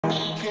Hey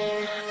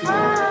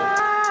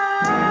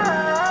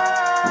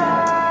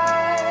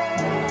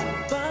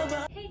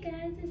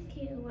guys, it's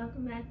Kia.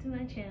 Welcome back to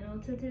my channel.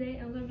 So today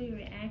I'm going to be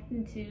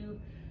reacting to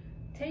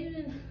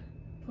Taemin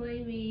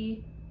Play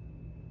Me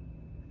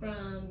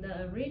from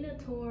the Arena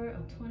Tour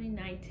of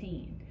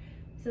 2019.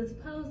 So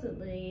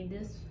supposedly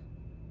this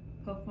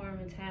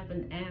performance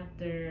happened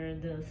after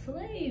the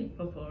Slave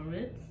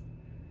performance,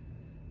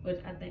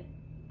 which I think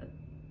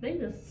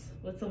that's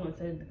what someone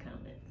said in the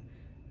comments.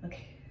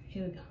 Okay,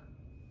 here we go.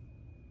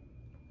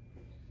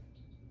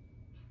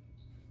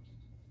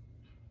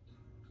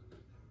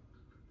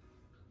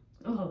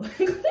 Oh.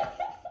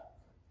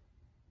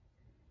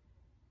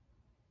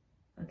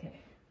 Okay.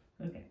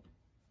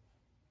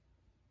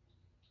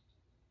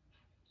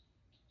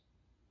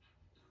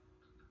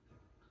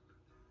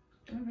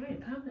 All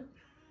right, comment.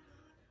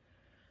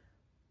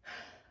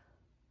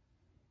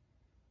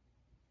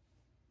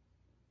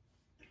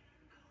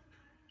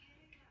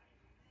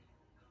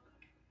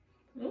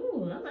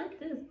 Ooh, I like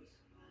this.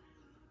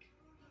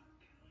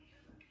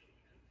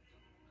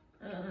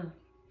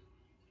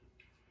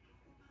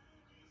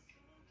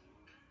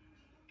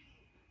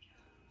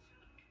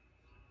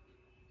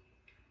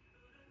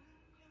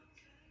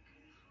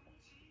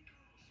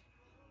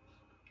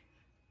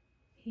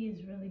 He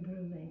is really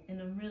grooving,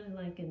 and I'm really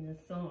liking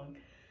this song.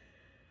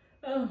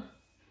 Oh,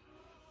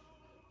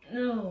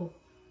 no.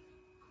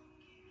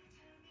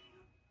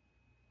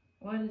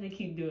 Why do they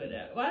keep doing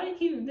that? Why do they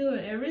keep doing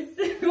every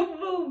single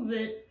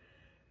movement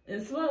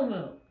in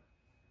slow-mo?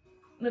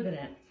 Look at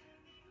that.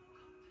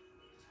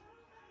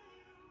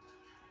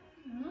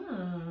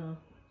 Oh.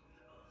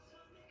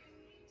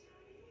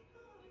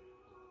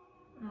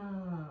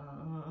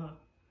 Oh.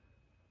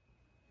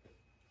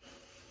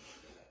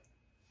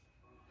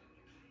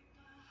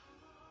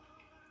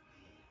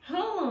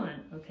 Hold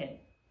on.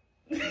 Okay.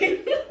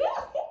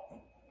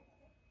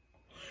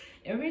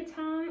 Every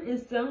time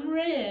it's some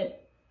red,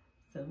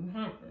 something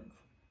happens.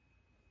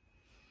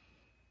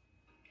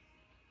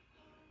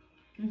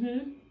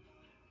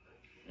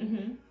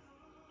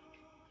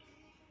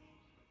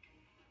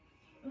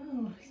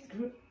 Oh, he's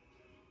good.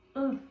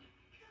 Oh.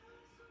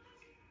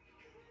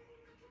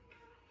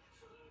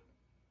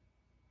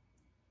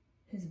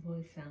 His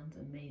voice sounds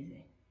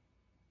amazing.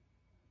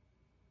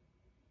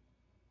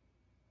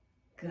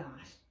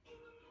 Gosh.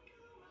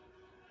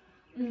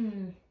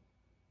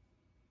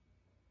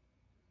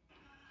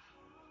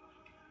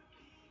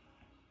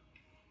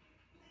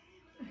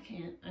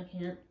 I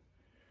can't.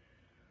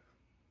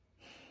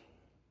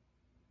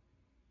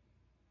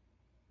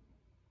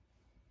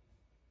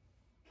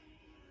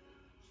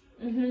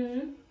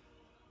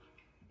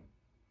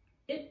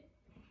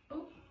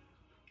 Oh.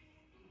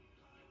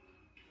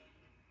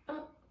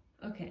 Oh.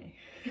 Okay.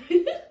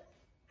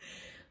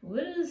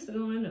 What is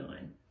going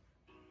on?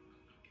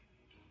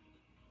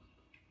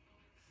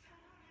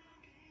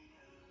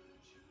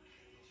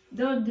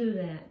 Don't do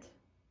that.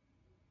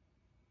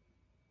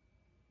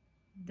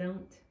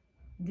 Don't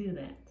do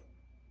that.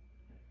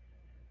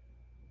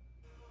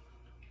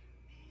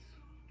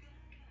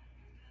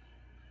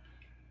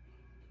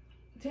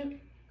 Tim,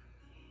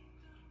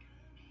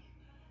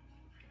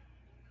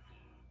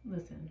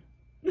 listen.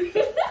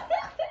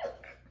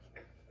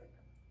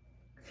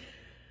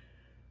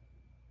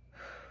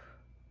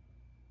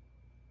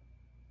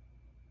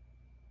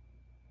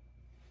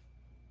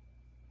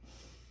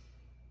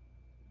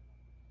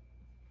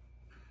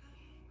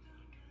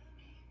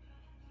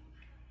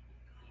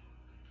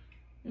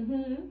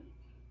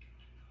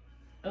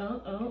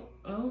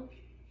 Oh.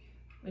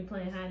 We're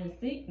playing hide and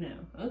seek now.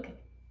 Okay.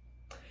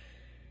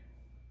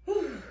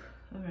 Whew.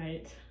 All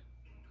right.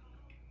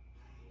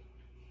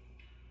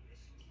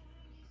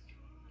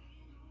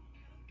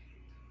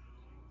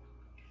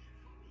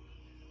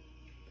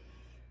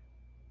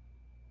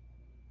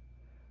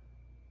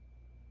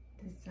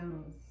 This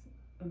sounds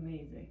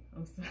amazing.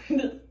 I'm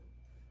sorry.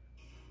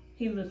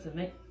 He looks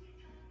amazing.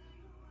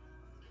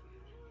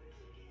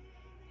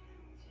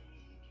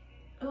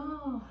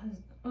 Oh.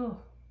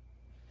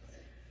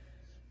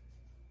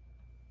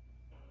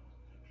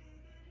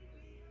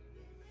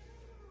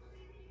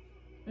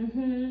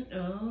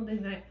 Oh, they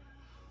like.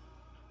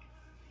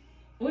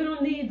 We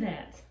don't need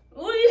that.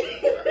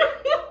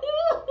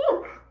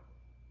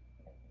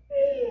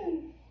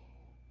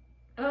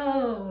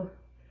 Oh.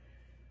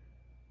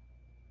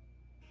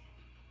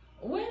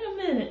 Wait a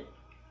minute.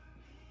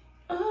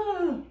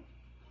 Oh.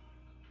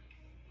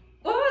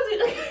 What was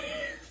it?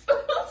 So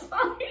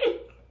sorry.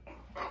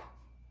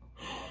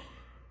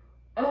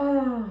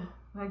 Oh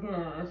my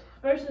gosh.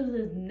 First it was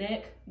his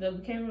neck.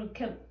 The camera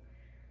kept.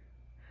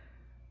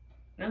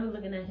 I was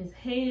looking at his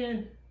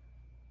hand.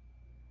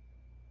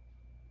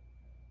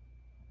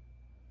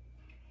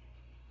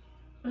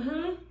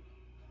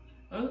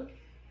 Oh.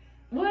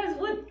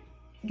 What?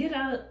 Get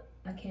out.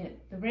 I can't.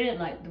 The red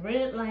light. The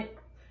red.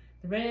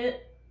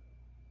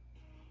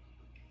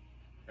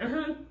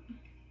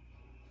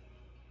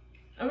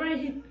 All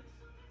right.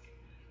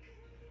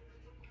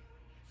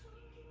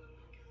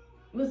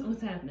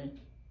 What's happening?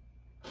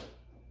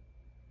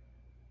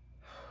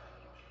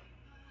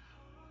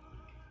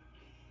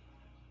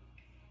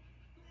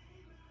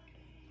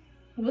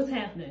 What's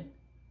happening?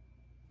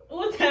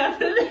 What's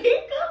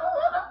happening?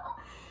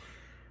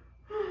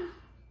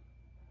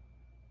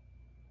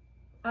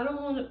 I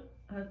don't want to.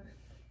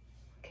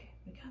 Okay,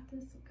 we got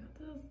this. We got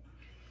this.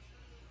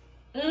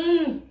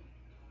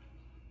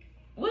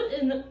 What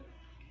in the?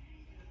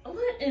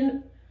 What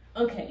in?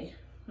 Okay.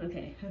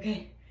 Okay.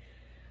 Okay.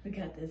 We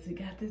got this. We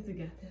got this. We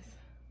got this.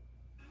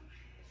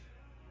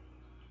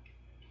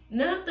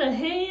 Not the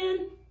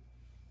hand.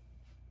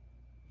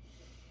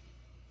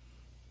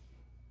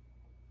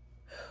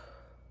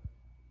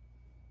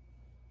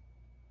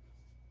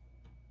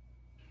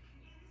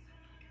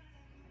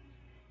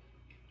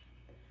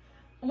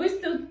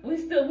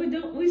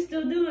 We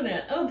still doing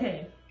that.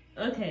 Okay.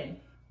 Okay.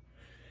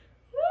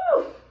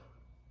 Woo.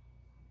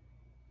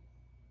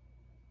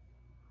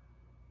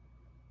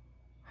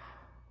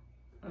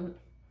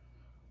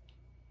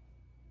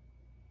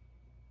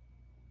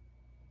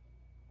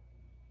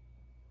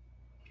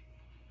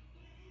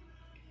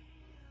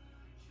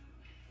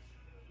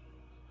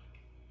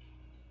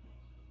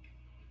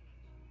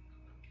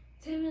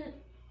 Taemin,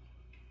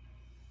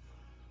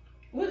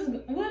 what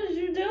is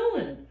you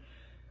doing?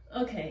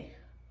 Okay.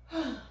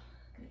 Gotta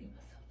get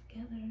myself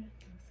together.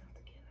 Get myself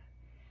together.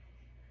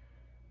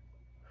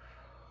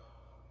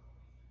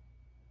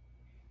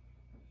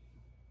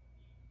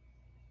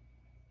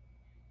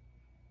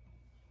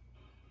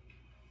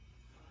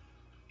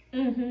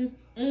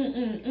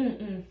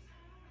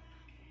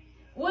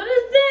 What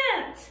is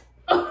that?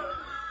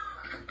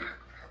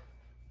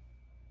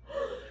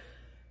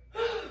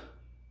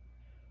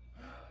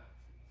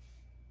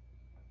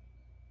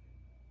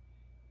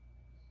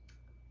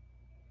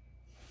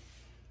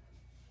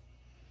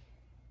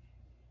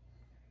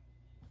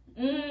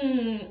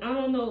 I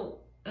don't know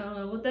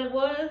what that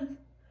was.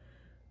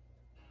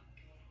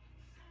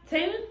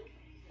 Taemin,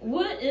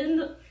 what in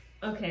the?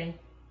 Okay.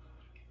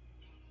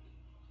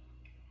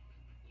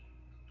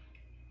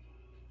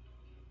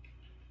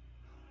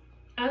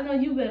 I know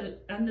you better.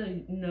 I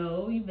know.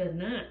 No, you better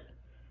not.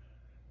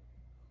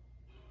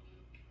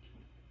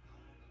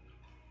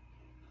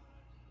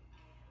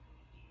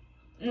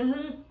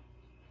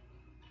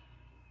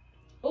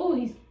 Oh,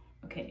 he's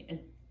okay. And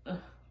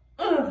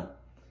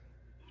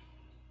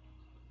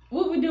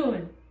what we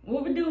doing?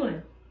 What we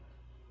doing?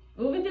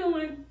 What we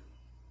doing?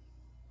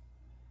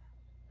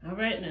 All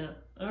right now.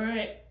 All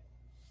right.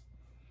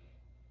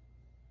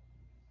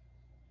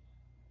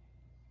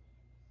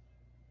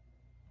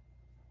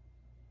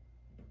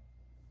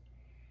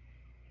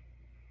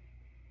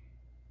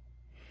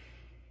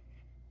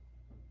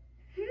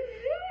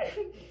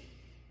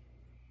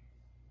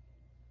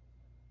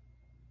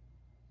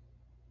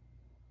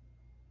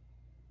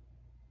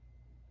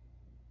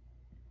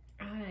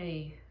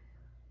 I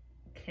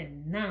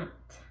cannot.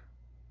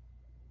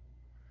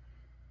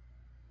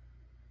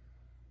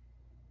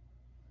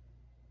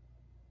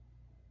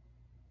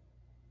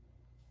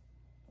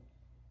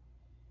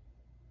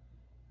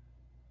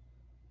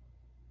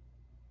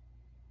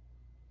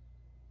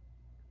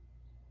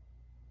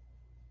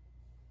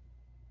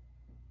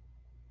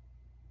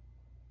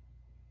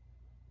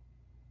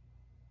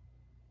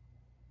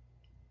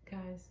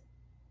 Guys.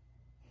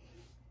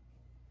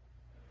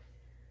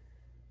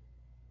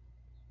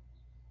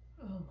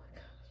 Oh my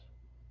gosh.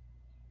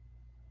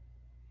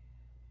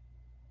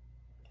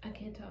 I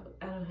can't talk.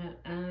 I don't have.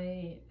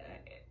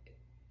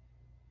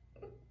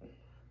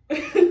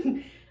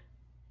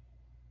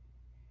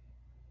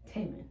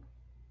 Taemin.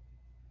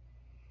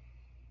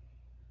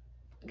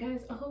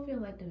 Guys, I hope you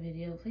liked the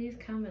video. Please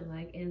comment,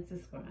 like, and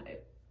subscribe.